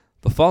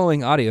The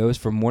following audio is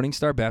from Morning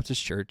Star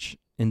Baptist Church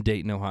in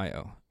Dayton,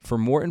 Ohio. For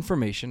more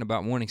information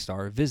about Morning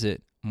Star,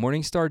 visit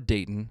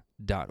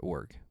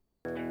morningstardayton.org.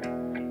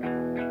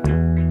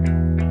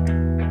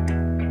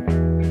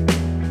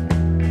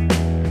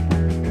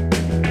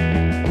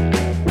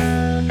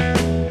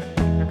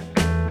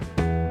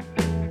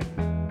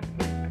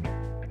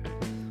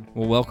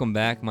 Well, welcome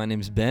back. My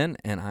name's Ben,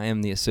 and I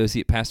am the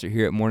associate pastor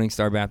here at Morning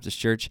Star Baptist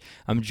Church.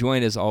 I'm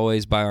joined, as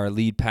always, by our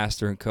lead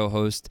pastor and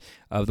co-host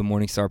of the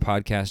Morning Star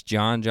podcast,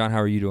 John. John, how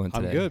are you doing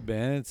today? I'm good,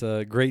 Ben. It's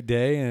a great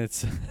day, and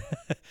it's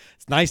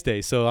it's a nice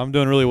day, so I'm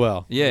doing really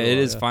well. Yeah, it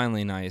is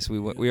finally nice. We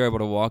were able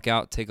to walk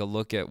out, take a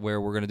look at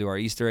where we're going to do our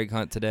Easter egg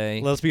hunt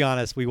today. Let's be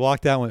honest. We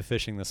walked out and went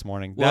fishing this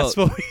morning. Well,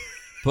 That's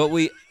what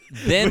we...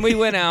 Then we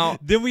went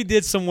out. Then we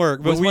did some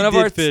work, but we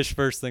did fish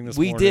first thing this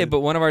morning. We did, but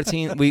one of our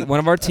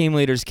team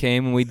leaders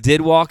came, and we did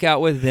walk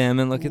out with them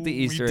and look at the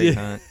Easter egg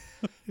hunt.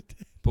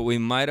 But we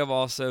might have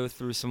also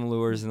threw some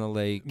lures in the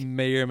lake.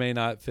 May or may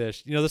not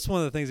fish. You know, that's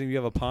one of the things when you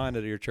have a pond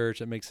at your church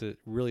that makes it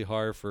really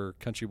hard for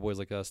country boys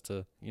like us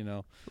to,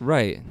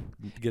 right,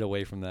 get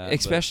away from that.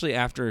 Especially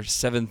after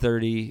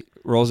 7:30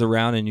 rolls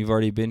around and you've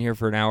already been here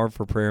for an hour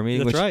for prayer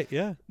meeting. That's right,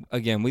 yeah.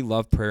 Again, we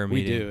love prayer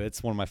meeting. We do.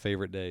 It's one of my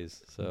favorite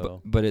days.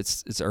 So, but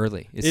it's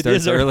early. It starts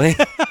is early.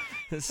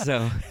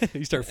 So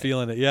you start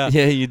feeling it, yeah.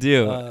 Yeah, you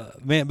do.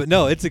 Man, but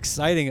no, it's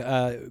exciting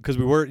because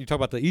you talk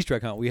about the Easter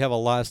egg hunt. We have a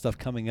lot of stuff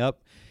coming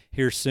up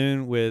here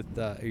soon with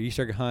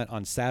Easter egg hunt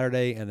on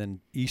Saturday and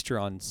then Easter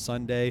on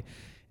Sunday.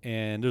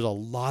 And there's a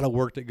lot of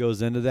work that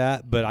goes into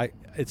that, but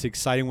it's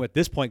exciting at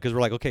this point because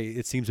we're like, okay,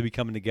 it seems to be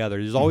coming together.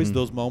 There's always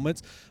those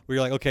moments where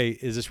you're like, okay,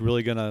 is this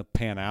really going to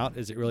pan out?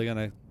 Is it really going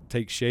to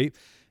take shape?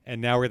 And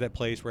now we're at that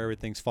place where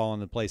everything's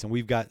falling into place. And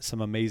we've got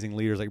some amazing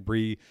leaders like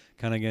Bree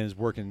Cunningham is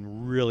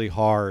working really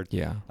hard,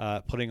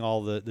 putting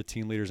all the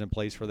team leaders in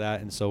place for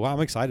that. And so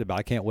I'm excited about it.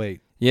 I can't wait.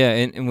 Yeah,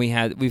 and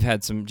we've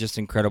had some just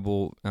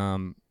incredible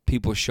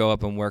people show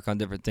up and work on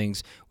different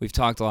things. We've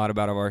talked a lot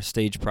about our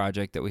stage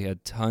project that we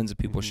had tons of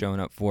people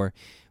showing up for.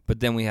 But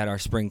then we had our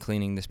spring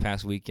cleaning this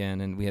past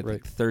weekend, and we had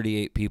like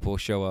 38 people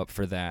show up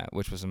for that,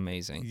 which was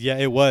amazing. Yeah,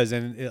 it was,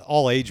 and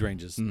all age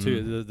ranges,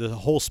 too. The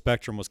whole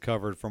spectrum was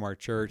covered from our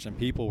church, and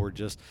people were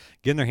just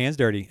getting their hands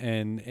dirty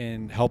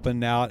and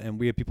helping out, and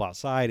we had people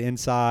outside,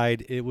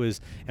 inside. It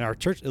was, and our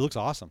church, it looks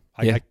awesome.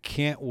 I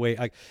can't wait.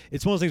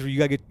 It's one of those things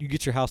where you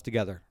get your house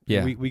together.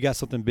 Yeah. We got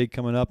something big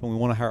coming up, and we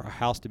want our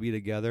house to be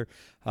together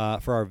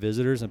for our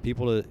visitors and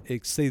people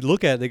they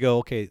look at it, they go,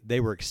 okay,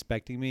 they were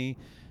expecting me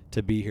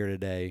to be here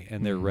today,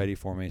 and they're ready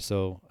for me.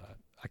 So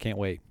I can't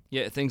wait.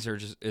 Yeah, things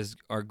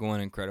are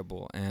going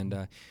incredible,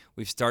 and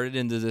we've started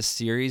into this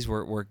series.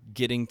 We're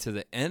getting to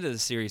the end of the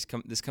series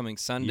this coming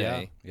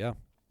Sunday. Yeah.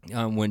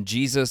 When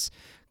Jesus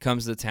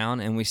comes to town,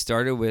 and we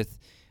started with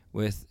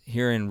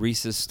hearing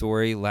Reese's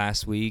story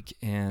last week,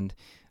 and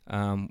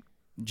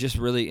just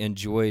really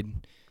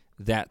enjoyed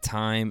that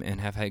time and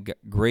have had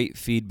great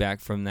feedback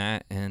from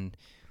that, and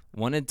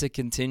wanted to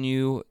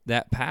continue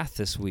that path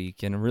this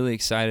week, and I'm really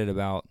excited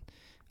about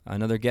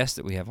another guest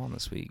that we have on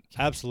this week.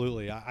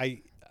 Absolutely.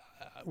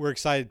 We're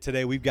excited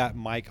today. We've got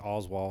Mike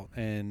Oswalt,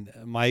 and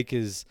Mike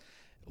is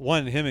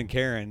him and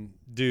Karen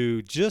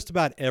do just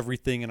about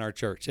everything in our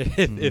church.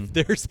 If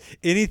there's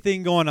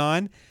anything going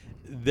on,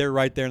 they're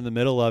right there in the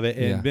middle of it,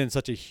 and been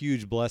such a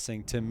huge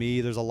blessing to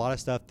me. There's a lot of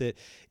stuff that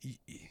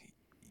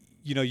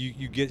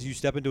you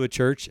step into a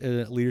church,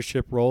 a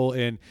leadership role,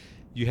 and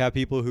you have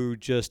people who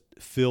just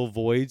fill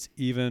voids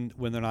even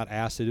when they're not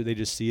asked to do it. They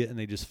just see it and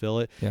they just fill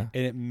it. Yeah.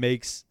 And it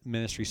makes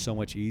ministry so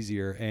much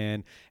easier.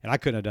 And I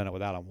couldn't have done it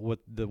without them.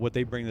 What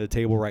they bring to the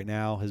table right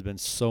now has been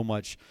so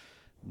much,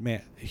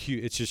 man,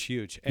 it's just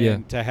huge.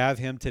 And to have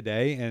him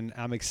today, and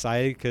I'm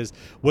excited because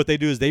what they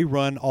do is they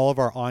run all of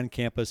our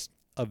on-campus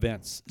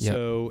events. Yep.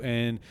 So,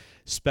 and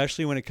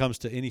especially when it comes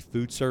to any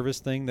food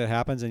service thing that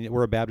happens, and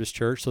we're a Baptist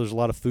church, so there's a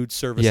lot of food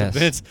service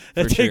events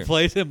that take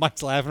place, and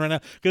Mike's laughing right now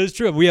because it's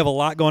true. We have a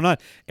lot going on,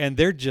 and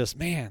they're just,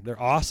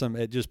 they're awesome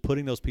at just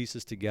putting those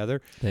pieces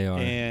together. They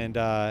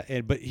are.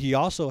 But he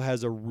also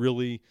has a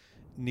really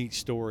neat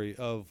story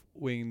of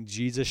when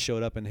Jesus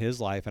showed up in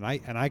his life, and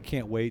I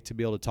can't wait to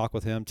be able to talk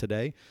with him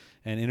today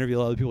and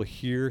interview other people,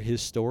 hear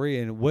his story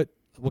and what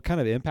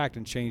kind of impact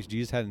and change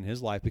Jesus had in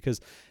his life.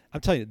 Because I'm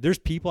telling you, there's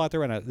people out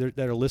there right now that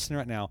are listening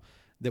right now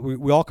that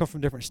we all come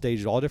from different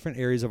stages, all different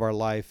areas of our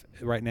life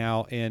right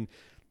now.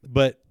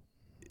 But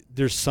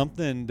there's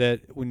something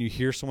that when you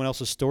hear someone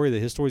else's story, that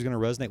his story is going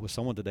to resonate with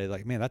someone today.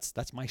 Like, man,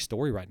 that's my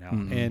story right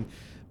now.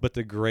 But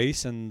the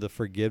grace and the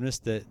forgiveness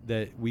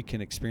that we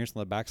can experience on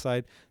the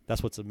backside,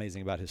 that's what's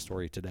amazing about his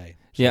story today.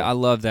 So, yeah, I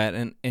love that.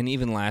 And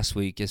even last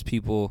week, as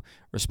people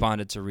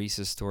responded to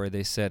Reese's story,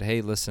 they said,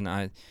 hey,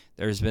 listen,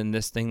 there's been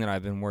this thing that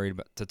I've been worried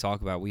about to talk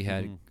about. We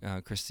had,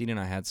 Christine and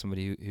I had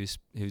somebody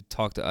who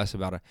talked to us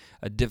about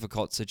a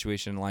difficult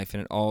situation in life,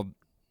 and it all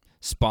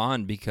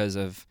spawned because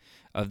of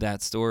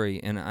that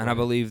story. And I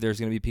believe there's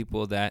going to be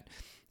people that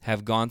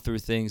have gone through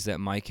things that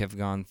Mike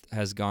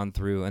has gone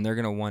through, and they're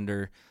going to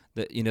wonder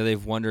that,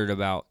 they've wondered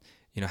about,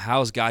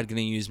 how is God going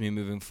to use me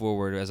moving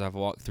forward as I've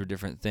walked through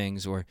different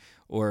things, or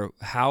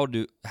how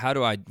do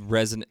I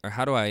resonate, or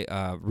how do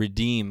I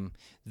redeem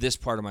this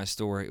part of my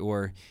story,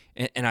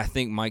 and I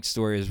think Mike's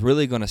story is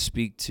really going to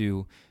speak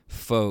to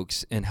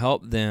folks and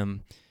help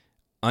them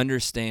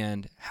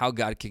understand how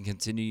God can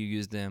continue to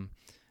use them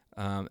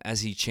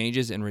as he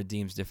changes and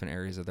redeems different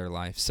areas of their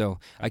life. So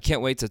I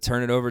can't wait to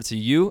turn it over to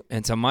you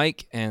and to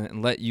Mike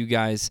and let you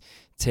guys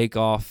take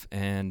off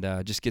and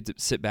just get to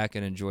sit back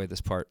and enjoy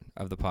this part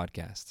of the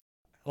podcast.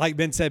 Like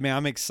Ben said, man,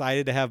 I'm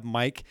excited to have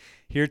Mike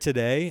here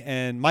today.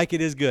 And Mike,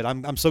 it is good.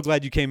 I'm so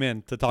glad you came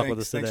in to talk with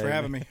us today. Thanks for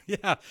having me.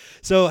 Yeah.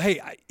 So, hey,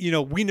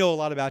 we know a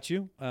lot about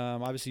you.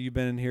 Obviously, you've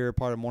been in here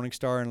part of Morning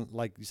Star, and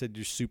like you said,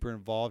 you're super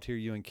involved here,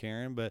 you and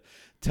Karen. But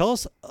tell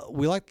us a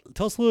little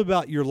bit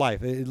about your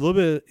life. A little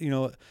bit,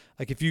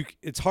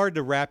 it's hard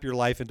to wrap your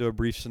life into a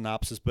brief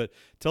synopsis, but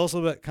tell us a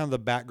little bit kind of the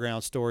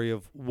background story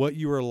of what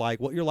you were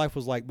like, what your life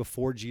was like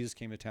before Jesus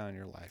came to town in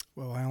your life.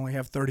 Well, I only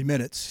have 30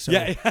 minutes, so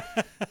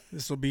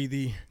this will be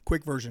the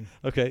quick version.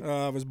 Okay.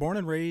 I was born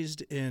and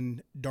raised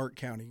in Darke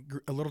County,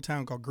 a little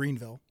town called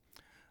Greenville,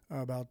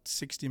 about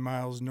 60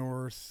 miles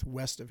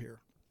northwest of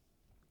here.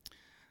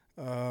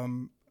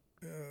 Mom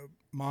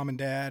and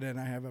dad, and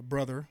I have a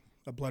brother,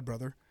 a blood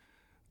brother.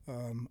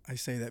 I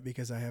say that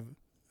because I have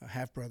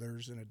half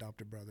brothers and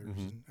adopted brothers.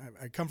 And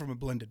I come from a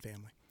blended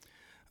family.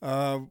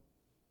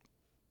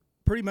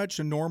 Pretty much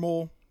a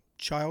normal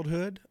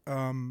childhood.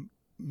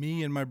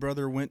 Me and my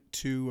brother went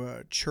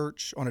to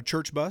church on a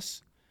church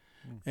bus,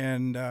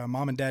 and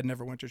mom and dad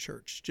never went to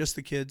church, just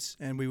the kids,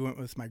 and we went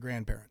with my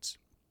grandparents,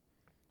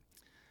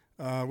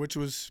 which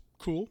was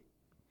cool.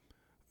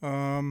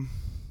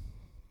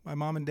 My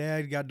mom and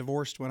dad got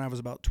divorced when I was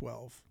about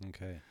 12.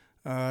 Okay.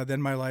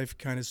 Then my life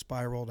kind of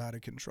spiraled out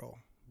of control.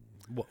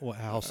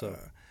 How so?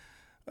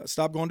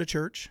 Stopped going to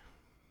church.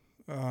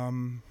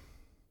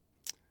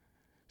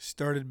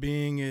 Started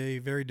being a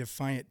very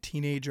defiant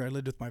teenager. I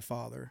lived with my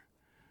father,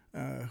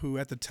 who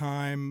at the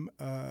time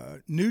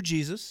knew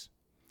Jesus,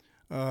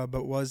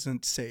 but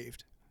wasn't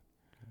saved.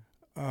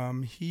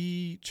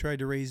 He tried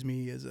to raise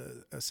me as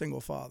a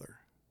single father,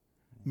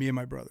 me and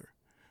my brother,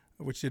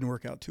 which didn't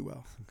work out too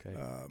well. Okay.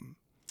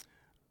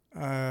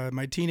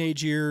 My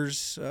teenage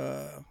years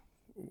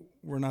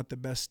were not the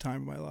best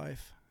time of my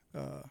life.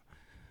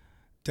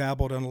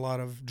 Dabbled in a lot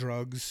of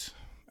drugs,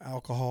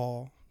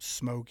 alcohol,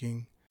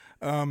 smoking.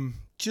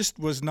 Just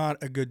was not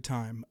a good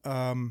time.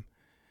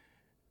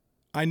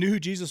 I knew who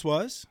Jesus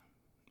was,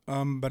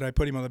 but I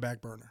put him on the back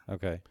burner.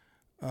 Okay.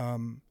 I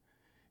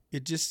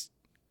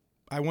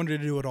wanted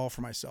to do it all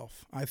for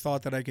myself. I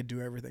thought that I could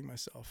do everything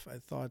myself. I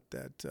thought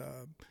that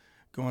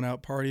going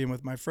out partying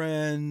with my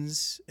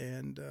friends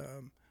and,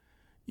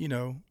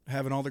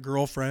 having all the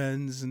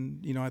girlfriends,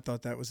 and, I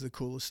thought that was the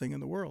coolest thing in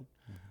the world.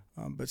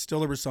 But still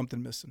there was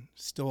something missing,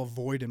 still a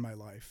void in my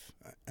life.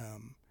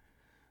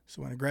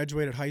 So when I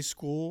graduated high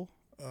school,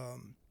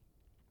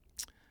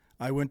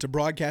 I went to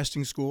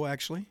broadcasting school,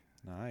 actually.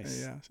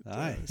 Nice.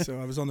 Nice.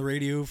 So I was on the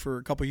radio for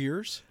a couple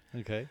years.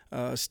 Okay.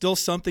 Still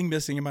something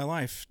missing in my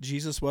life.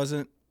 Jesus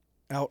wasn't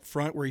out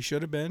front where he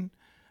should have been.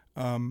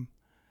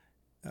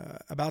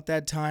 About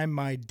that time,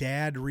 my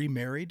dad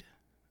remarried,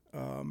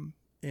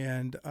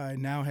 and I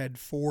now had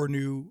 4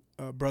 new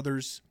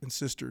brothers and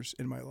sisters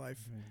in my life.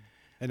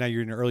 And now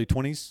you're in your early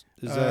 20s?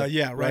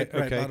 Yeah, right,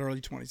 Okay. about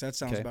early 20s. That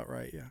sounds about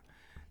right, yeah.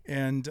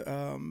 And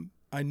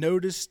I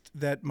noticed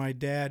that my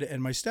dad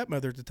and my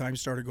stepmother at the time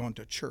started going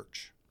to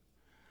church.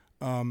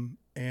 And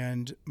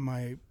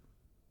my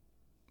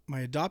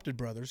adopted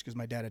brothers, because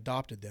my dad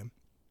adopted them,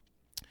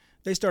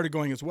 they started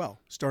going as well.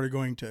 Started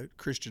going to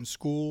Christian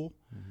school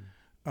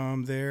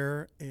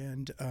there,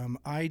 and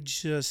I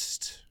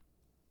just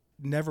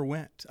never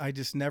went. I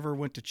just never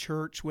went to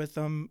church with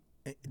them,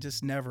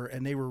 just never.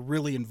 And they were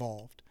really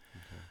involved.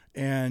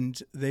 Okay.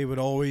 And they would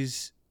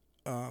always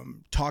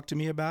talk to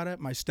me about it.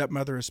 My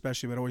stepmother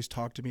especially would always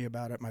talk to me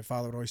about it. My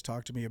father would always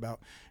talk to me about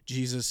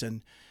Jesus,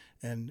 and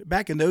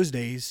back in those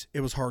days,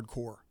 it was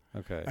hardcore.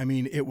 Okay. I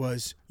mean, it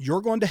was,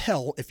 you're going to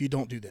hell if you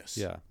don't do this.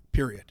 Yeah.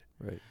 Period.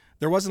 Right.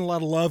 There wasn't a lot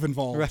of love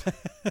involved. Right.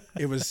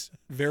 It was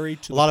very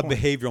to a lot the of point.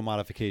 Behavioral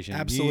modification.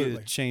 Absolutely. You need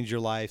to change your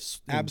life.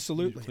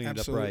 Absolutely. Clean it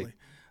Absolutely.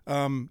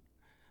 up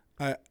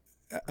right.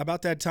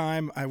 About that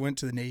time, I went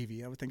to the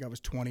Navy. I would think I was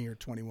 20 or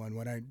 21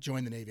 when I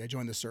joined the Navy. I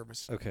joined the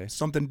service. Okay.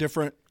 Something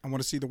different. I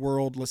want to see the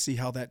world. Let's see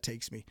how that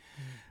takes me.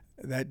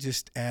 That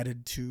just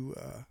added to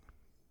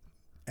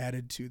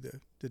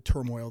the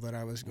turmoil that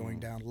I was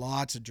going down.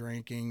 Lots of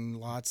drinking,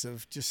 lots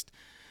of just,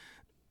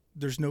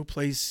 there's no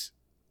place,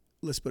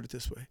 let's put it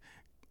this way.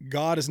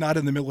 God is not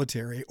in the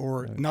military,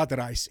 or right. Not that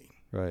I see.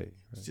 Right.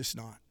 It's just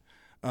not.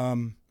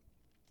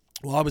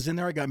 While I was in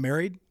there, I got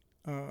married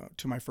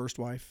to my first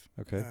wife.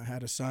 Okay.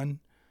 Had a son.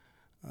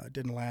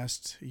 Didn't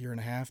last a year and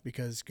a half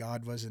because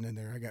God wasn't in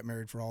there. I got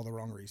married for all the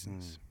wrong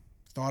reasons.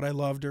 Thought I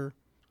loved her.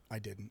 I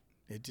didn't.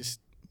 It just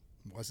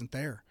wasn't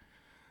there.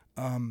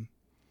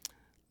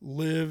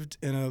 Lived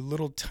in a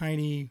little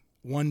tiny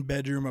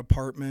 1-bedroom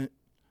apartment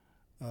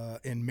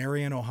in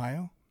Marion,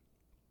 Ohio.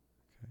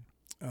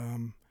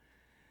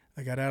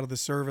 I got out of the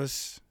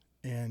service,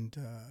 and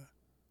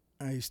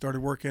I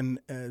started working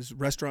as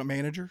restaurant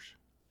managers.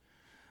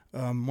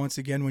 Once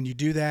again, when you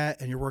do that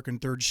and you're working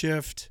third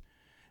shift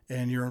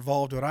and you're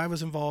involved what I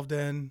was involved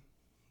in,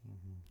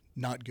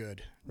 not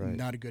good. Right.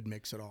 Not a good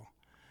mix at all.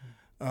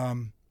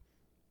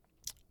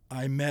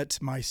 I met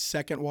my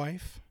second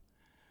wife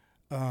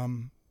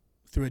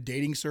through a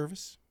dating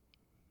service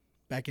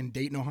back in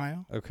Dayton,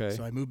 Ohio. Okay.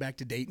 So I moved back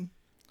to Dayton.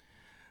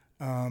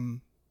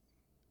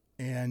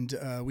 And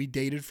we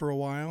dated for a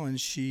while, and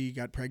she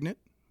got pregnant.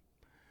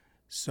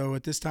 So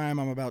at this time,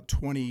 I'm about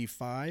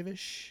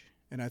 25-ish,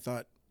 and I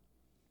thought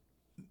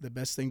the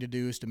best thing to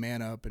do is to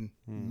man up and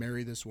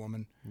marry this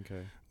woman.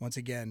 Okay. Once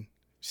again,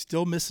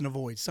 still missing a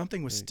void.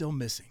 Something was still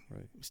missing.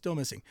 Right. Still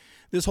missing.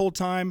 This whole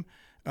time,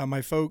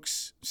 my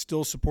folks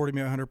still supported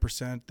me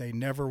 100%. They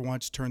never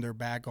once turned their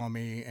back on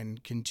me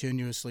and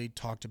continuously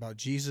talked about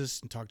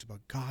Jesus and talked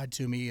about God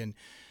to me, and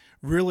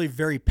really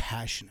very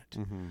passionate.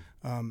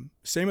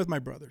 Same with my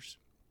brothers.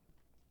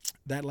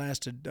 That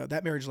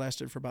marriage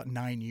lasted for about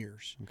 9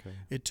 years. Okay.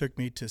 It took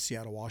me to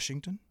Seattle,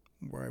 Washington,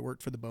 where I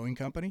worked for the Boeing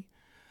company.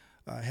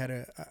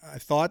 I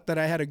thought that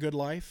I had a good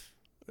life.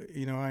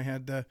 You know, I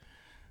had the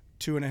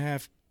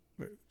 2.5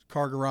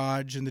 car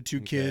garage and the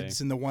 2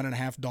 kids and the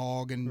 1.5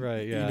 dog, and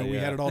we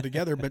had it all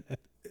together. But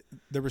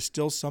there was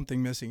still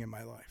something missing in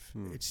my life.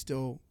 It's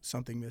still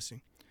something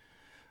missing.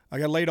 I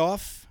got laid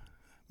off,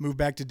 moved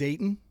back to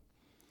Dayton.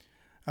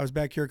 I was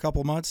back here a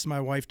couple of months. My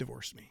wife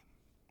divorced me.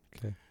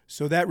 Okay.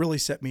 So that really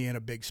set me in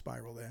a big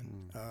spiral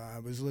then. I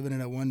was living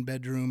in a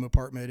 1-bedroom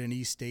apartment in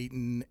East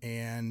Dayton,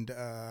 and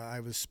I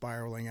was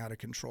spiraling out of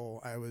control.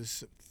 I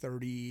was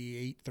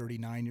 38,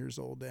 39 years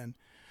old then.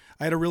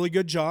 I had a really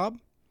good job,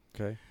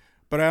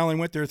 but I only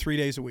went there 3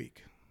 days a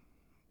week.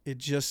 It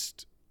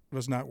just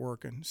was not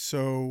working.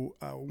 So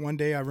one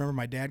day I remember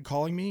my dad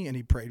calling me, and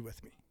he prayed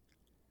with me.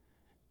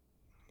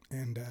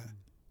 And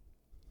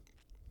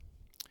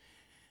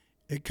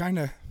it kind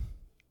of,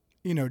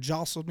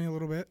 jostled me a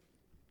little bit.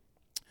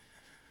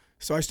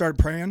 So I started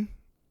praying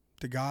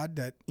to God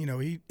that,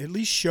 he at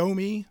least show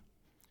me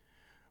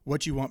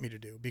what you want me to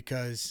do,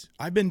 because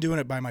I've been doing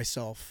it by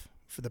myself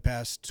for the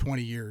past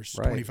 20 years,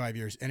 25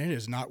 years, and it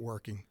is not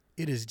working.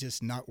 It is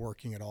just not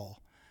working at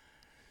all.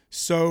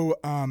 So,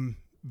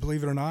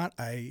 believe it or not,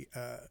 I,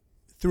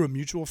 through a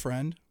mutual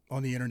friend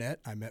on the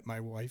internet, I met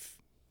my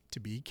wife to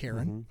be,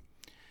 Karen,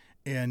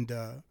 and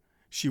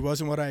she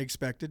wasn't what I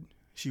expected.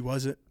 She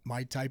wasn't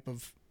my type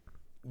of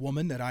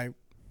woman that I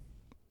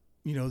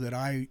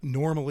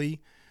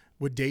normally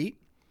would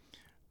date,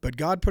 but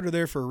God put her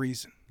there for a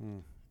reason.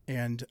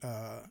 And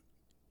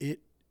it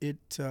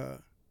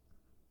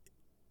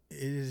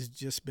has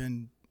just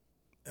been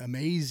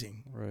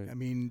amazing. Right. I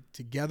mean,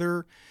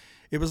 together,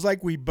 it was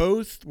like we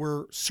both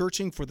were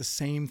searching for the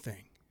same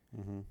thing.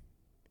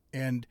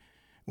 And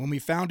when we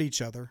found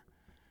each other,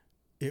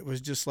 it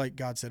was just like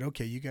God said,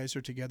 okay, you guys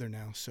are together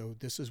now, so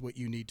this is what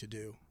you need to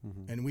do.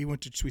 And we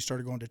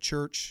started going to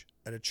church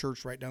at a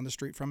church right down the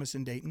street from us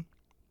in Dayton.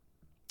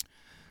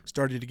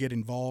 Started to get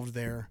involved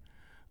there,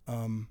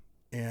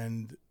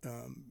 and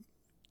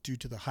due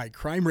to the high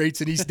crime rates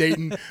in East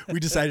Dayton,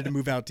 we decided to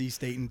move out to East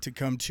Dayton to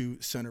come to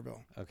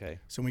Centerville. Okay.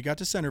 So when we got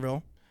to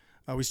Centerville,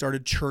 we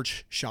started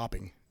church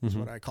shopping, is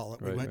what I call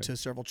it. We went to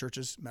several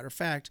churches. Matter of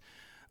fact,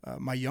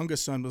 my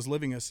youngest son was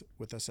living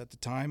with us at the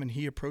time, and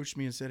he approached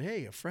me and said,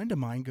 hey, a friend of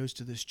mine goes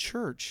to this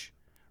church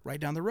right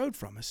down the road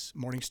from us,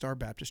 Morning Star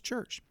Baptist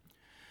Church.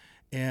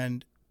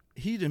 And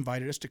he'd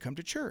invited us to come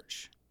to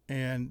church.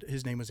 And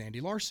his name was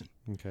Andy Larson.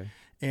 Okay.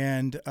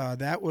 And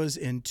that was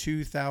in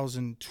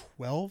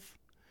 2012.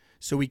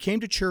 So we came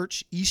to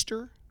church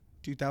Easter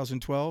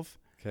 2012.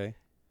 Okay.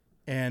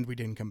 And we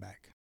didn't come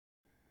back.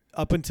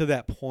 Up until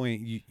that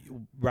point,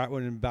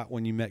 about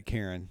when you met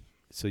Karen,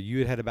 so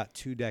you had about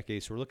 2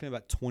 decades. So we're looking at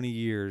about 20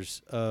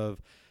 years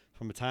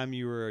from the time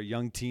you were a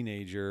young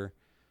teenager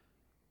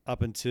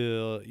up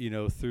until,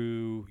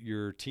 through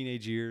your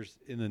teenage years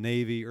in the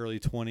Navy, early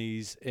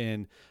 20s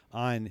and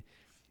on.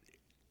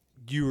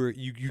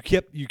 You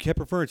kept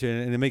referring to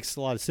it, and it makes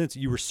a lot of sense.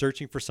 You were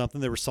searching for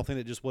something. There was something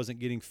that just wasn't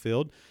getting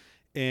filled,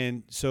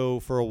 and so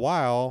for a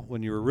while,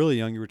 when you were really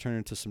young, you were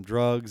turning to some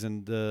drugs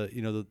and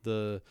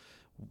the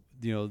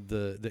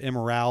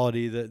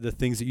immorality, the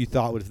things that you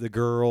thought with the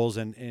girls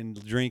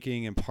and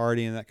drinking and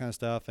partying and that kind of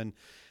stuff, and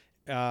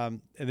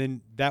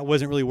then that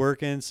wasn't really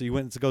working. So you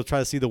went to go try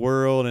to see the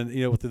world, and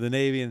through the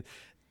Navy, and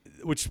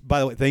which, by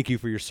the way, thank you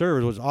for your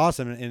service, was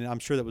awesome, and I'm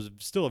sure that was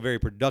still a very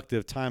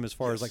productive time as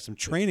far as like some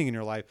training in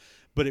your life,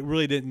 but it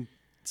really didn't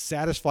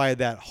satisfy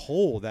that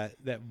hole,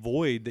 that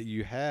void that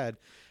you had.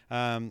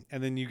 And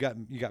then you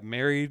got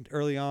married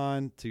early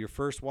on to your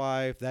first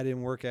wife. That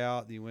didn't work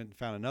out. You went and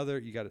found another.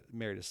 You got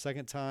married a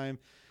second time,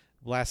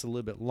 lasted a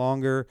little bit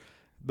longer.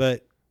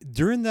 But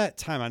during that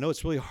time, I know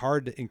it's really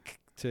hard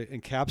to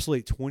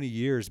encapsulate 20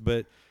 years,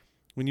 but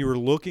when you were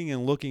looking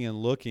and looking and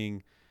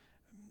looking,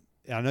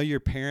 I know your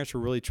parents were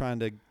really trying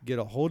to get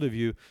a hold of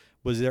you.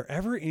 Was there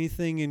ever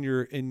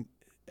anything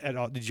at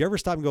all? Did you ever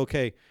stop and go,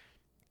 okay,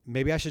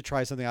 maybe I should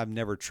try something I've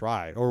never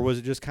tried? Or was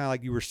it just kind of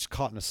like you were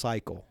caught in a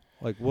cycle?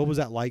 Like, what was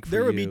that like for you?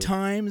 There would be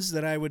times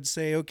that I would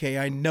say, okay,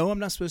 I know I'm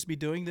not supposed to be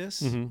doing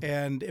this. Mm-hmm.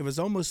 And it was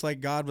almost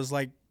like God was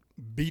like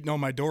beating on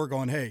my door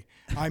going, hey,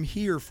 I'm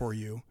here for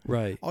you.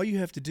 Right. All you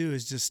have to do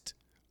is just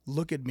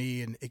look at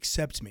me and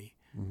accept me.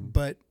 Mm-hmm.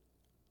 But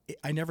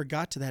I never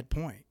got to that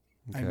point.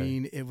 Okay. I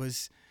mean, it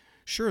was,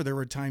 sure, there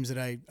were times that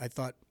I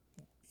thought,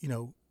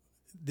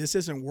 this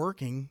isn't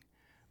working,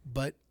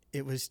 but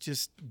it was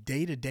just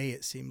day to day.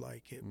 It seemed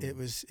like it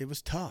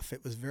was tough.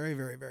 It was very,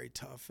 very, very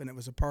tough. And it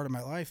was a part of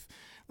my life.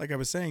 Like I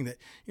was saying that,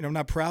 I'm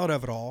not proud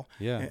of it all.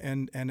 Yeah.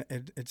 And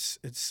it's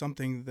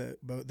something that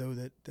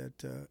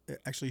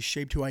actually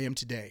shaped who I am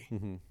today.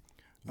 Mm-hmm.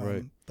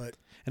 Right. But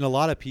and a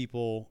lot of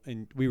people,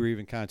 and we were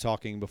even kind of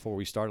talking before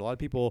we started, a lot of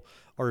people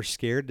are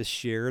scared to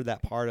share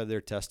that part of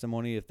their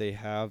testimony if they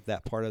have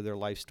that part of their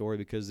life story,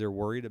 because they're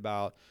worried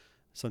about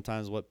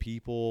sometimes what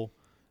people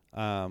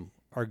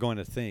are going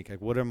to think.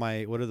 Like, what are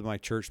my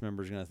church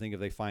members going to think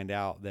if they find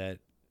out that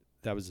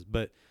was?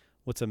 But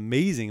what's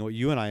amazing, what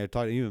you and I have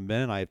talked, even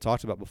Ben and I have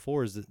talked about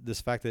before, is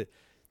this fact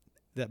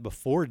that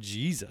before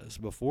Jesus,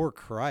 before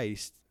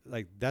Christ,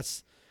 like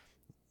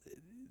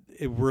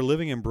we're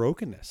living in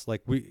brokenness.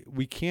 Like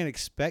we can't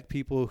expect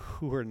people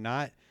who have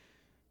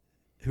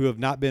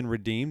not been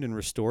redeemed and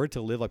restored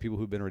to live like people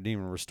who've been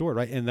redeemed and restored,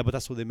 right? But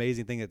that's what the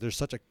amazing thing, that there's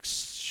such a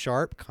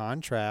sharp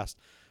contrast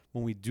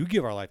when we do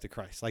give our life to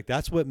Christ. Like,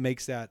 that's what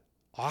makes that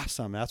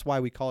awesome. That's why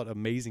we call it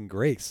Amazing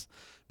Grace,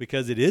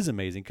 because it is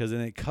amazing, because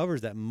then it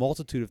covers that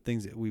multitude of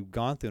things that we've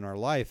gone through in our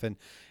life.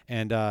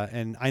 And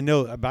I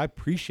know, I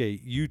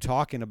appreciate you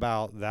talking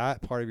about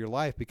that part of your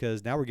life,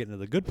 because now we're getting to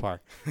the good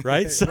part,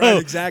 right? So right,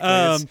 exactly.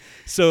 and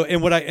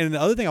the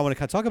other thing I want to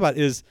kind of talk about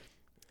is,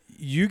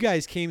 you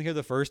guys came here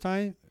the first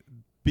time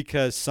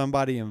because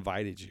somebody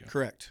invited you.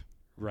 Correct.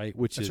 Right,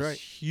 which That's is right.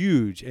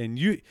 huge. And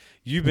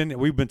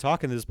we've been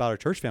talking to this about our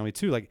church family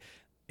too. Like,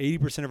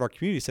 80% of our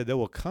community said they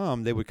would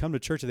come to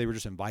church if they were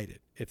just invited.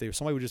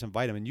 Somebody would just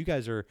invite them. And you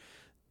guys are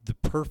the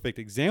perfect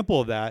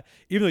example of that.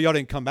 Even though y'all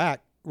didn't come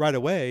back right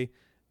away,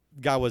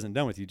 God wasn't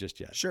done with you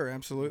just yet. Sure,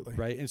 absolutely.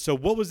 Right. And so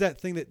what was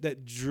that thing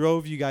that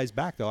drove you guys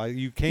back, though?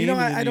 You came.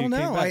 I don't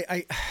know.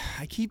 I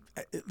keep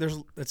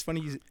it's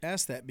funny you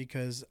ask that,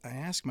 because I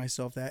ask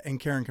myself that, and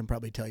Karen can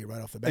probably tell you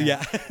right off the bat.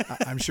 Yeah.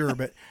 I'm sure,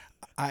 but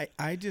I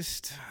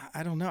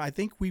don't know. I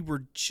think we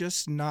were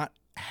just not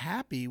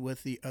happy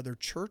with the other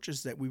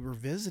churches that we were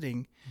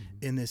visiting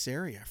in this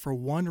area for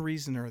one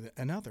reason or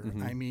another.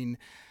 Mm-hmm. I mean,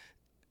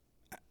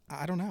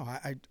 I don't know.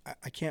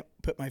 I can't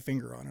put my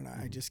finger on it.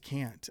 I just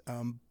can't.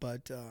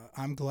 But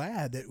I'm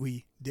glad that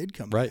we did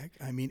come back.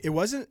 I mean, it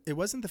wasn't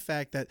the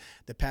fact that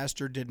the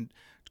pastor didn't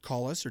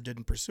call us or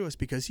didn't pursue us,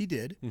 because he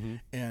did. Mm-hmm.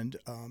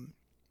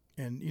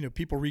 And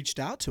people reached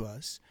out to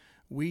us.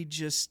 We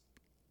just,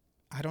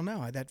 I don't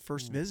know. That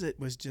first visit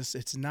was just,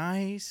 it's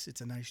nice. It's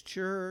a nice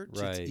church.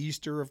 Right. It's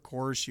Easter, of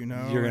course, You're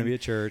going to be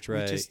at church,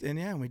 right?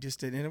 We just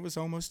did. And it was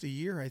almost a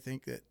year, I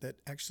think, that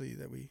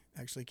we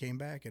actually came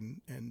back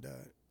and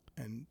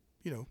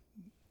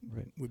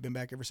Right. we've been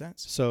back ever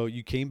since. So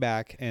you came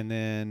back, and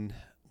then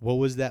what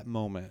was that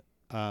moment?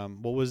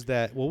 What was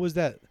that?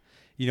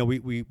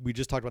 We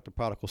just talked about the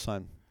prodigal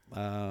son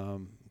a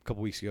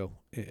couple weeks ago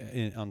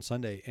on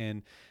Sunday,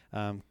 and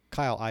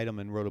Kyle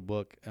Idleman wrote a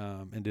book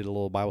and did a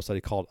little Bible study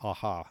called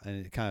Aha,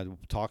 and it kind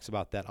of talks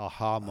about that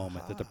aha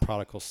moment that the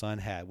prodigal son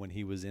had when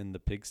he was in the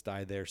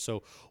pigsty there.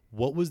 So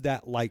what was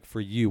that like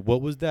for you?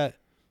 What was that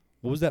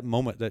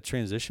moment, that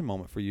transition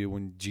moment for you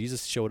when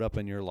Jesus showed up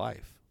in your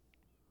life?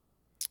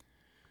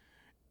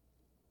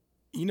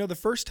 The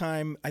first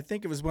time, I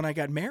think it was when I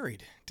got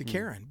married to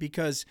Karen,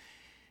 because,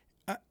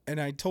 and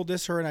I told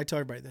her and I told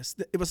everybody this,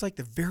 it was like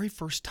the very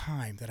first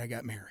time that I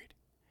got married.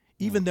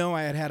 Even though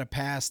I had a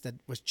past that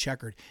was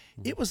checkered,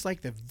 it was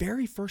like the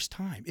very first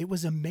time. It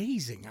was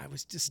amazing.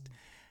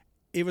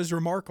 It was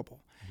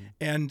remarkable.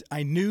 And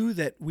I knew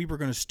that we were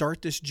going to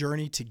start this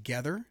journey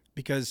together,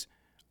 because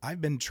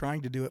I've been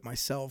trying to do it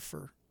myself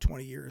for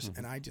 20 years,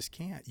 and I just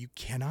can't. You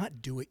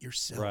cannot do it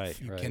yourself. Right,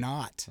 you right,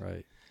 cannot.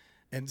 Right.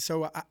 And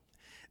so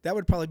that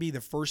would probably be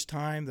the first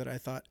time that I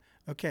thought,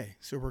 okay,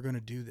 so we're going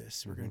to do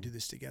this. We're going to do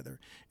this together.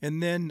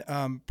 And then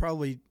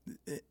probably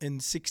in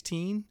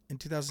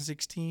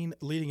 2016,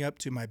 leading up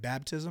to my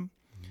baptism,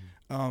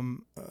 a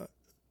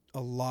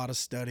lot of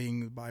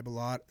studying the Bible, a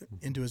lot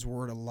into His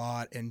Word, a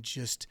lot, and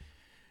just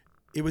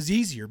it was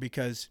easier,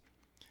 because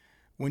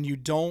when you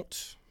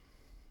don't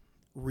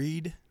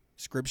read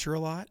Scripture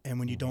a lot, and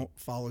when you don't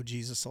follow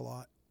Jesus a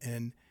lot,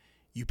 and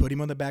you put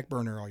Him on the back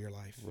burner all your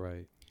life,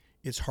 Right.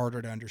 it's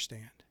harder to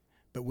understand.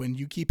 But when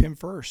you keep Him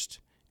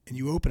first and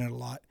you open it a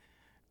lot,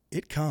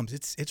 it comes.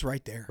 It's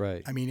right there.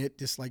 Right. I mean, it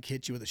just like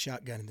hits you with a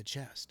shotgun in the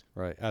chest.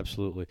 Right.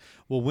 Absolutely.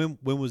 Well, when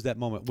was that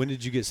moment? When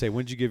did you get saved?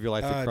 When did you give your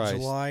life to Christ?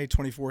 July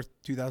 24th,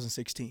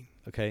 2016.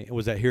 Okay. And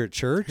was that here at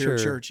church? Here at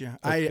church, yeah.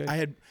 Okay. I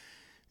had,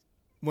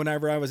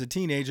 whenever I was a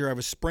teenager, I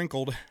was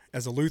sprinkled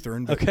as a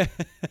Lutheran. But, okay.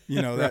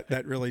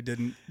 that really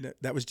didn't,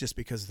 that was just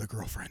because of the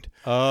girlfriend.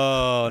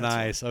 Oh,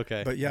 nice.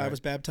 Okay. But yeah, All I right. was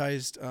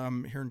baptized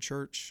here in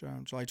church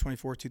July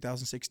 24th,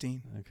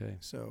 2016. Okay.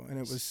 So, and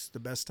it was the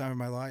best time of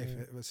my life.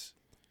 It was.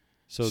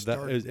 So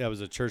that was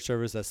a church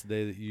service. That's the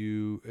day that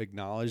you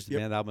acknowledged,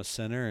 man, I'm a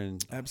sinner,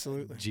 and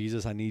absolutely,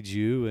 Jesus, I need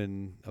you.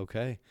 And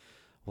okay,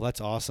 well,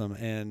 that's awesome.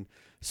 And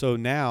so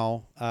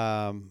now,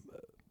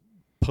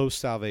 post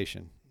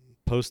salvation,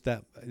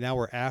 now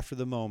we're after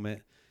the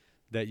moment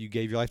that you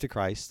gave your life to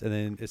Christ, and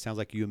then it sounds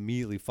like you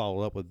immediately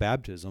followed up with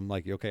baptism.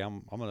 Like, okay,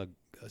 I'm gonna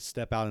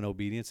step out in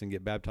obedience and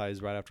get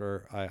baptized right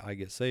after I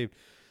get saved.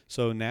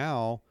 So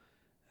now,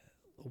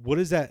 what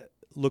does that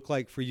look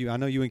like for you? I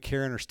know you and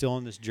Karen are still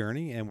on this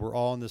journey, and we're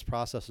all in this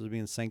process of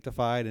being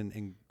sanctified,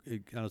 and I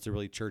know it's a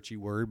really churchy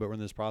word, but we're in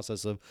this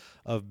process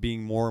of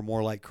being more and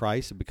more like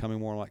Christ and becoming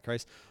more like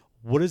Christ.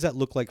 What does that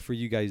look like for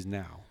you guys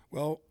now?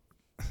 Well,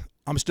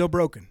 I'm still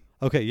broken.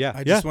 Okay, yeah.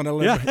 I just want to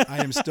live. Yeah.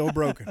 I am still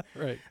broken.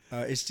 Right.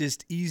 It's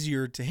just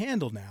easier to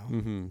handle now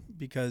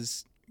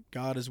because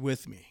God is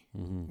with me,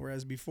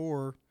 whereas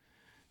before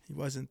He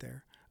wasn't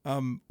there.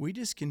 We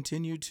just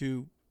continue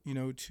to,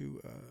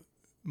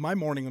 my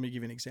morning, let me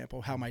give you an example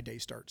of how my day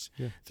starts.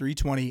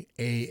 3:20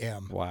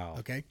 a.m. Wow.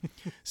 Okay.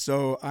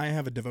 So I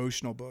have a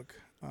devotional book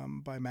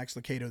by Max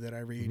Lucado that I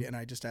read, and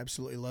I just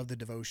absolutely love the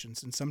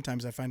devotions. And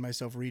sometimes I find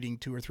myself reading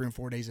 2 or 3 and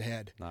 4 days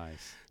ahead.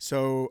 Nice.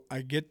 So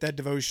I get that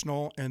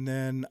devotional, and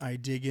then I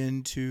dig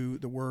into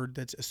the word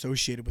that's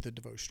associated with the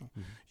devotional,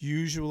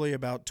 usually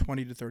about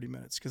 20 to 30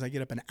 minutes, because I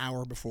get up an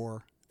hour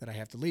before that I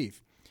have to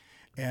leave.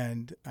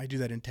 And I do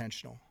that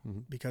intentional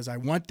because I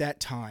want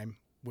that time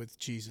with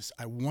Jesus.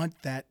 I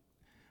want that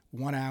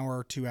 1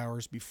 hour, 2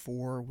 hours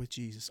before with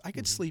Jesus. I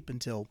could sleep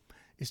until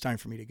it's time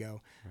for me to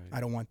go. Right.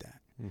 I don't want that.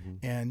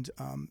 And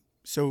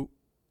so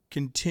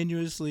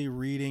continuously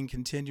reading,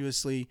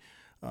 continuously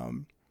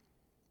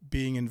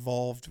being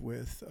involved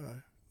with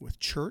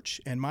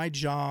church, and my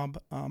job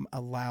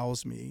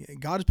allows me.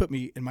 God has put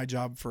me in my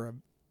job for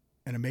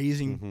an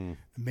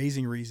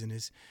amazing reason,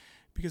 is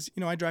because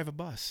I drive a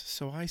bus,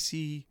 so I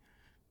see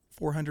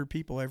 400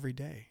 people every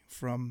day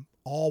from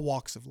all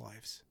walks of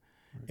lives,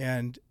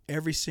 and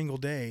every single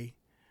day,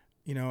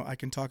 I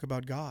can talk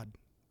about God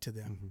to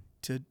them,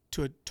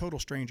 to a total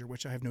stranger,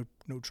 which I have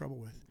no trouble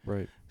with.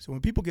 Right. So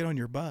when people get on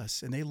your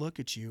bus and they look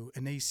at you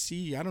and they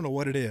see, I don't know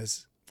what it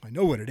is. I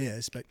know what it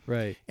is, but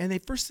right. And the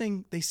first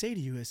thing they say to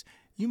you is,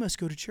 "You must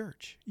go to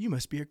church. You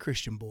must be a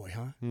Christian boy,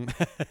 huh?"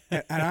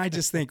 And I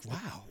just think,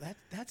 wow,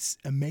 that's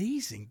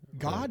amazing.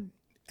 God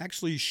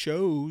actually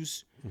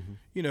shows,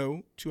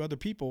 to other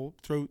people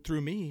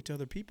through me to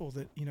other people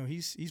that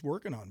He's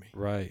working on me.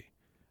 Right.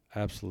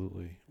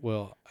 Absolutely.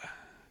 Well,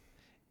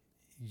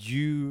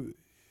 you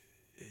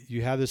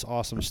have this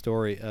awesome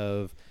story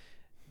of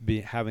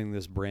having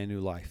this brand new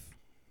life,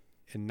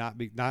 and not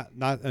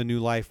a new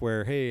life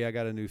where, hey, I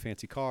got a new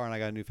fancy car and I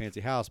got a new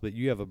fancy house, but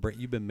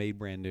you've been made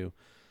brand new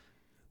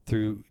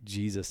through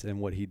Jesus and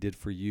what He did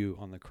for you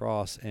on the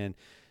cross. And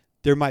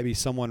there might be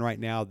someone right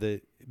now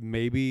that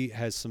maybe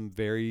has some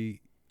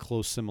very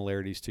close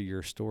similarities to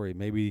your story.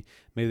 Maybe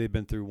they've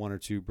been through 1 or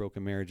 2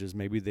 broken marriages.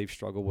 Maybe they've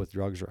struggled with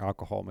drugs or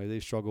alcohol. Maybe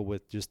they've struggled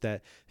with just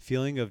that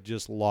feeling of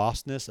just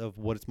lostness of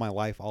what is my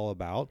life all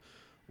about.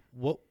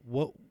 What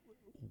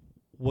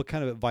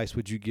kind of advice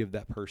would you give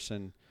that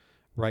person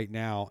right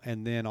now?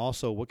 And then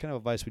also, what kind of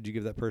advice would you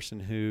give that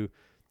person who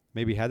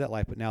maybe had that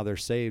life but now they're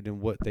saved,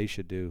 and what they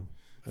should do?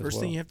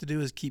 First thing you have to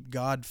do is keep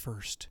God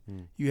first.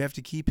 You have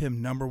to keep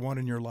Him number one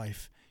in your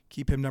life.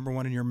 Keep Him number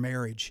one in your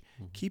marriage.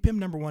 Keep Him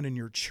number one in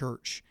your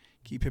church.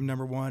 Keep Him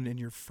number one in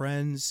your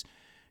friends,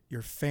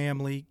 your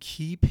family.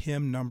 Keep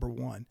Him number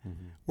one.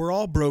 We're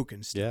all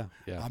broken still.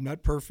 Yeah. I'm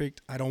not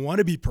perfect. I don't want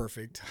to be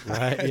perfect.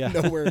 Right. Yeah.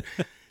 Nowhere.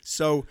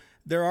 So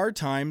there are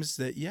times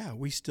that,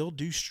 we still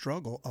do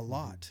struggle a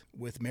lot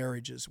with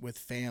marriages, with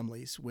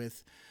families,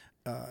 with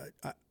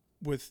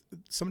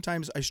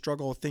sometimes I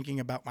struggle thinking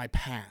about my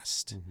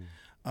past.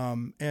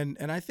 And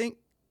I think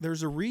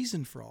there's a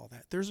reason for all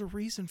that. There's a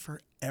reason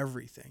for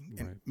everything.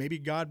 And maybe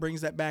God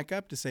brings that back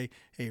up to say,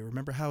 hey,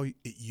 remember how it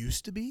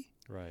used to be?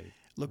 Right.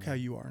 Look how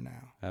you are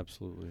now.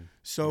 Absolutely.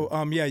 So,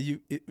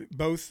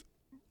 both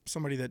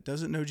somebody that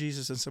doesn't know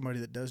Jesus and somebody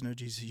that does know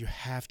Jesus, you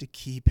have to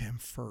keep Him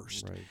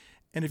first. Right.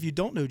 And if you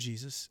don't know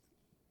Jesus,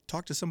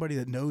 talk to somebody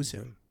that knows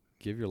Him.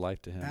 Give your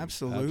life to Him.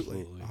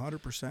 Absolutely.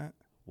 100%.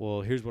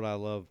 Well, here's what I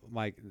love,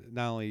 Mike.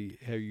 Not only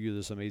have you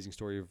this amazing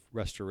story of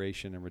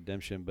restoration and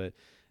redemption, but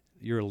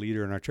you're a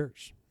leader in our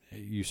church.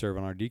 You serve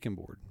on our deacon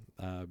board.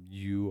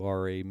 You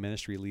are a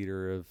ministry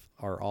leader of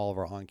all of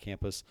our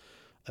on-campus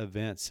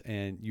events,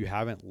 and you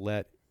haven't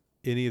let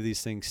any of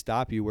these things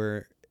stop you.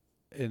 Where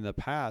in the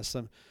past,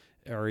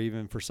 or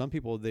even for some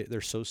people,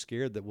 they're so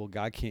scared that, well,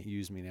 God can't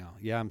use me now.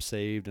 Yeah, I'm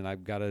saved, and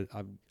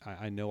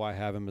I know I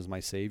have Him as my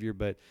Savior,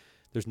 but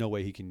there's no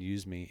way He can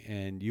use me.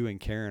 And you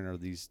and Karen are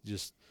these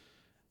just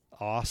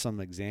awesome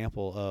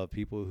example of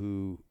people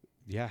who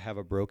have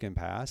a broken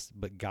past,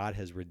 but God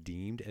has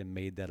redeemed and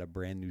made that a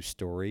brand new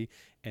story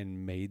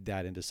and made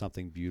that into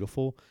something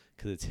beautiful,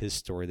 because it's His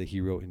story that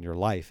He wrote in your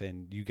life,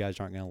 and you guys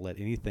aren't going to let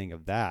anything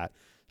of that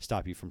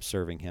stop you from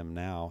serving Him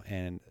now.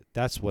 And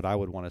that's what I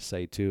would want to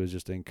say too, is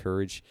just to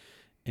encourage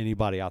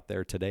anybody out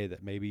there today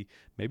that maybe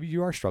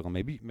you are struggling.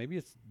 Maybe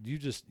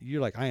it's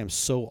you're like, I am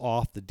so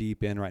off the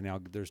deep end right now.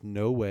 There's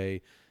no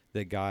way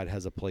that God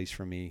has a place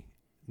for me.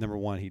 Number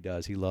one, he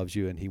does. He loves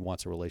you and he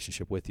wants a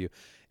relationship with you.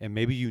 And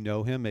maybe you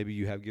know him. Maybe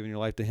you have given your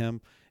life to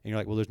him and you're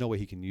like, well, there's no way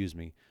he can use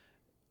me.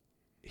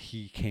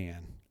 He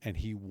can, and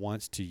he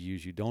wants to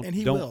use you.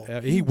 He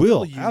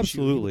will.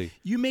 Absolutely.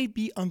 You may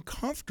be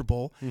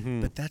uncomfortable,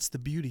 but that's the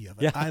beauty of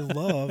it. Yeah. I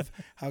love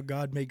how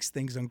God makes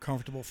things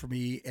uncomfortable for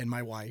me and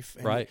my wife.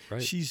 And right.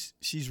 She's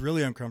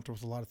really uncomfortable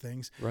with a lot of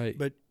things. Right.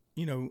 But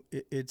you know,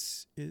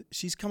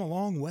 she's come a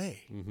long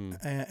way,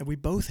 and we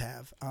both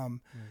have.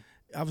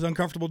 I was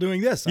uncomfortable doing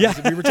this.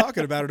 We were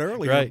talking about it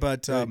earlier, right.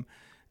 But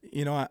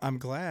you know, I'm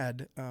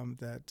glad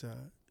that.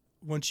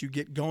 Once you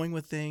get going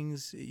with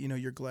things, you know,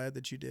 you're glad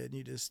that you did, and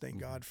you just thank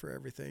God for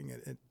everything.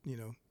 And you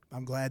know,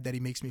 I'm glad that he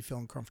makes me feel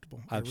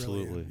uncomfortable.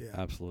 Absolutely. Really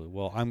Absolutely.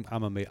 Well,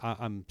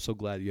 I'm so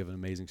glad you have an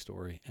amazing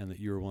story and that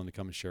you were willing to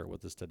come and share it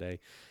with us today.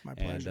 My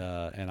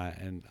pleasure.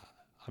 And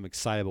I'm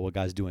excited about what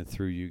God's doing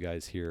through you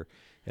guys here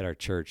at our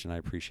church, and I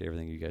appreciate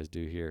everything you guys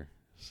do here.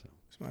 So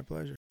it's my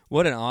pleasure.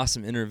 What an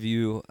awesome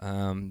interview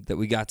that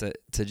we got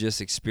to just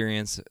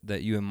experience,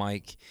 that you and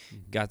Mike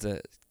got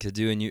to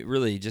do, and you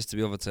really just to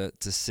be able to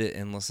sit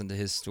and listen to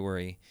his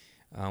story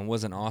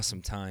was an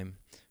awesome time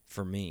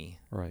for me.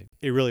 Right.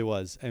 It really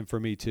was, and for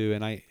me too.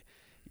 And I,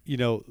 you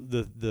know,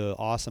 the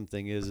awesome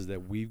thing is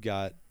that we've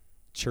got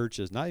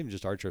churches, not even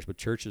just our church, but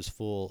churches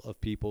full of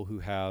people who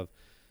have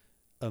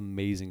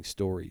amazing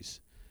stories.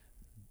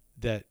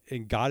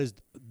 And God is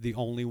the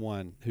only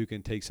one who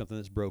can take something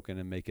that's broken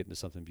and make it into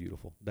something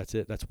beautiful. That's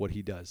it. That's what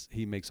he does.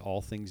 He makes all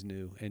things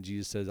new. And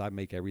Jesus says, I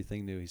make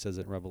everything new. He says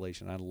it in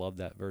Revelation. I love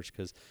that verse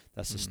because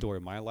that's the story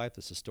of my life.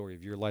 That's the story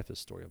of your life.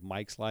 That's the story of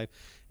Mike's life.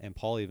 And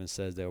Paul even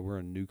says that we're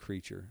a new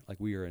creature. Like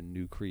we are a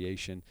new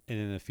creation. And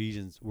in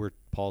Ephesians, where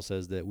Paul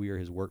says that we are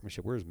his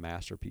workmanship, we're his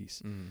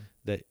masterpiece.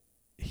 That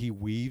he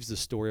weaves the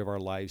story of our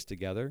lives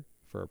together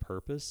for a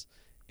purpose.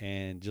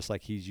 And just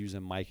like he's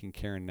using Mike and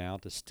Karen now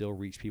to still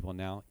reach people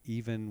now,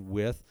 even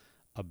with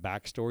a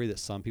backstory that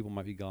some people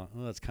might be going,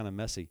 oh, that's kind of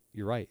messy.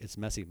 You're right. It's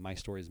messy. My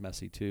story is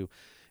messy too.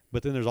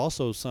 But then there's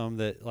also some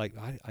that like,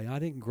 I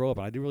didn't grow up.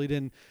 I really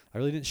didn't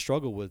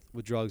struggle with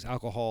drugs,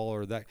 alcohol,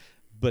 or that.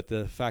 But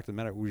the fact of the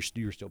matter,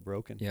 you're still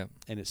broken. Yeah.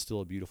 And it's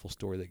still a beautiful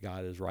story that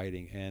God is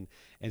writing.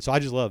 And so I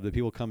just love that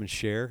people come and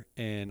share.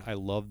 And I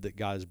love that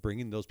God is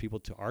bringing those people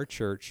to our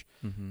church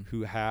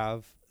who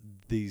have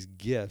these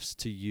gifts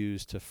to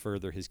use to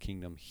further his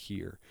kingdom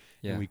here.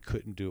 Yeah. And we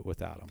couldn't do it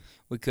without them.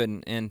 We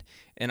couldn't. And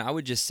I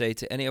would just say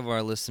to any of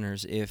our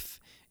listeners,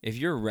 if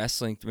you're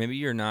wrestling, maybe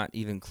you're not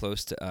even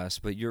close to us,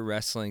 but you're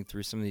wrestling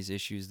through some of these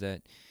issues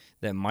that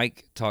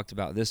Mike talked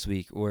about this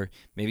week, or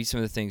maybe some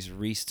of the things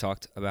Reese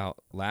talked about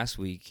last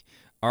week,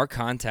 our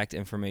contact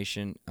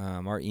information,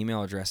 our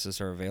email addresses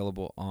are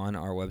available on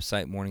our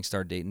website,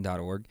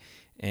 morningstardayton.org.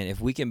 And if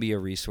we can be a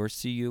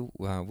resource to you,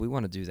 we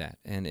want to do that.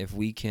 And if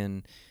we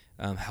can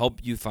help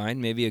you find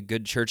maybe a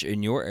good church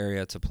in your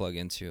area to plug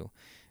into,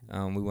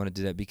 we want to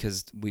do that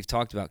because we've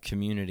talked about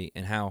community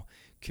and how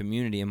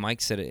community, and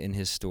Mike said it in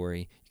his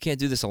story, you can't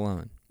do this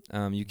alone.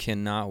 You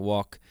cannot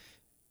walk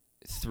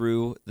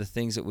through the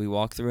things that we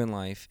walk through in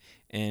life,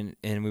 and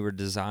we were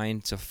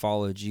designed to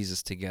follow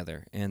Jesus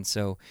together. And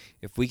so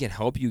if we can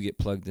help you get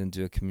plugged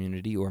into a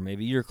community, or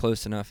maybe you're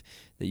close enough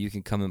that you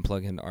can come and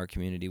plug into our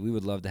community, we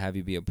would love to have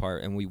you be a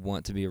part, and we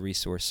want to be a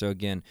resource. So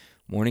again,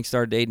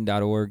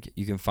 morningstardayton.org,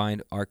 you can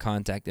find our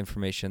contact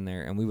information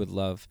there, and we would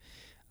love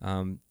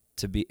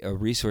to be a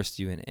resource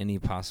to you in any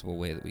possible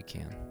way that we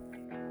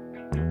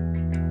can.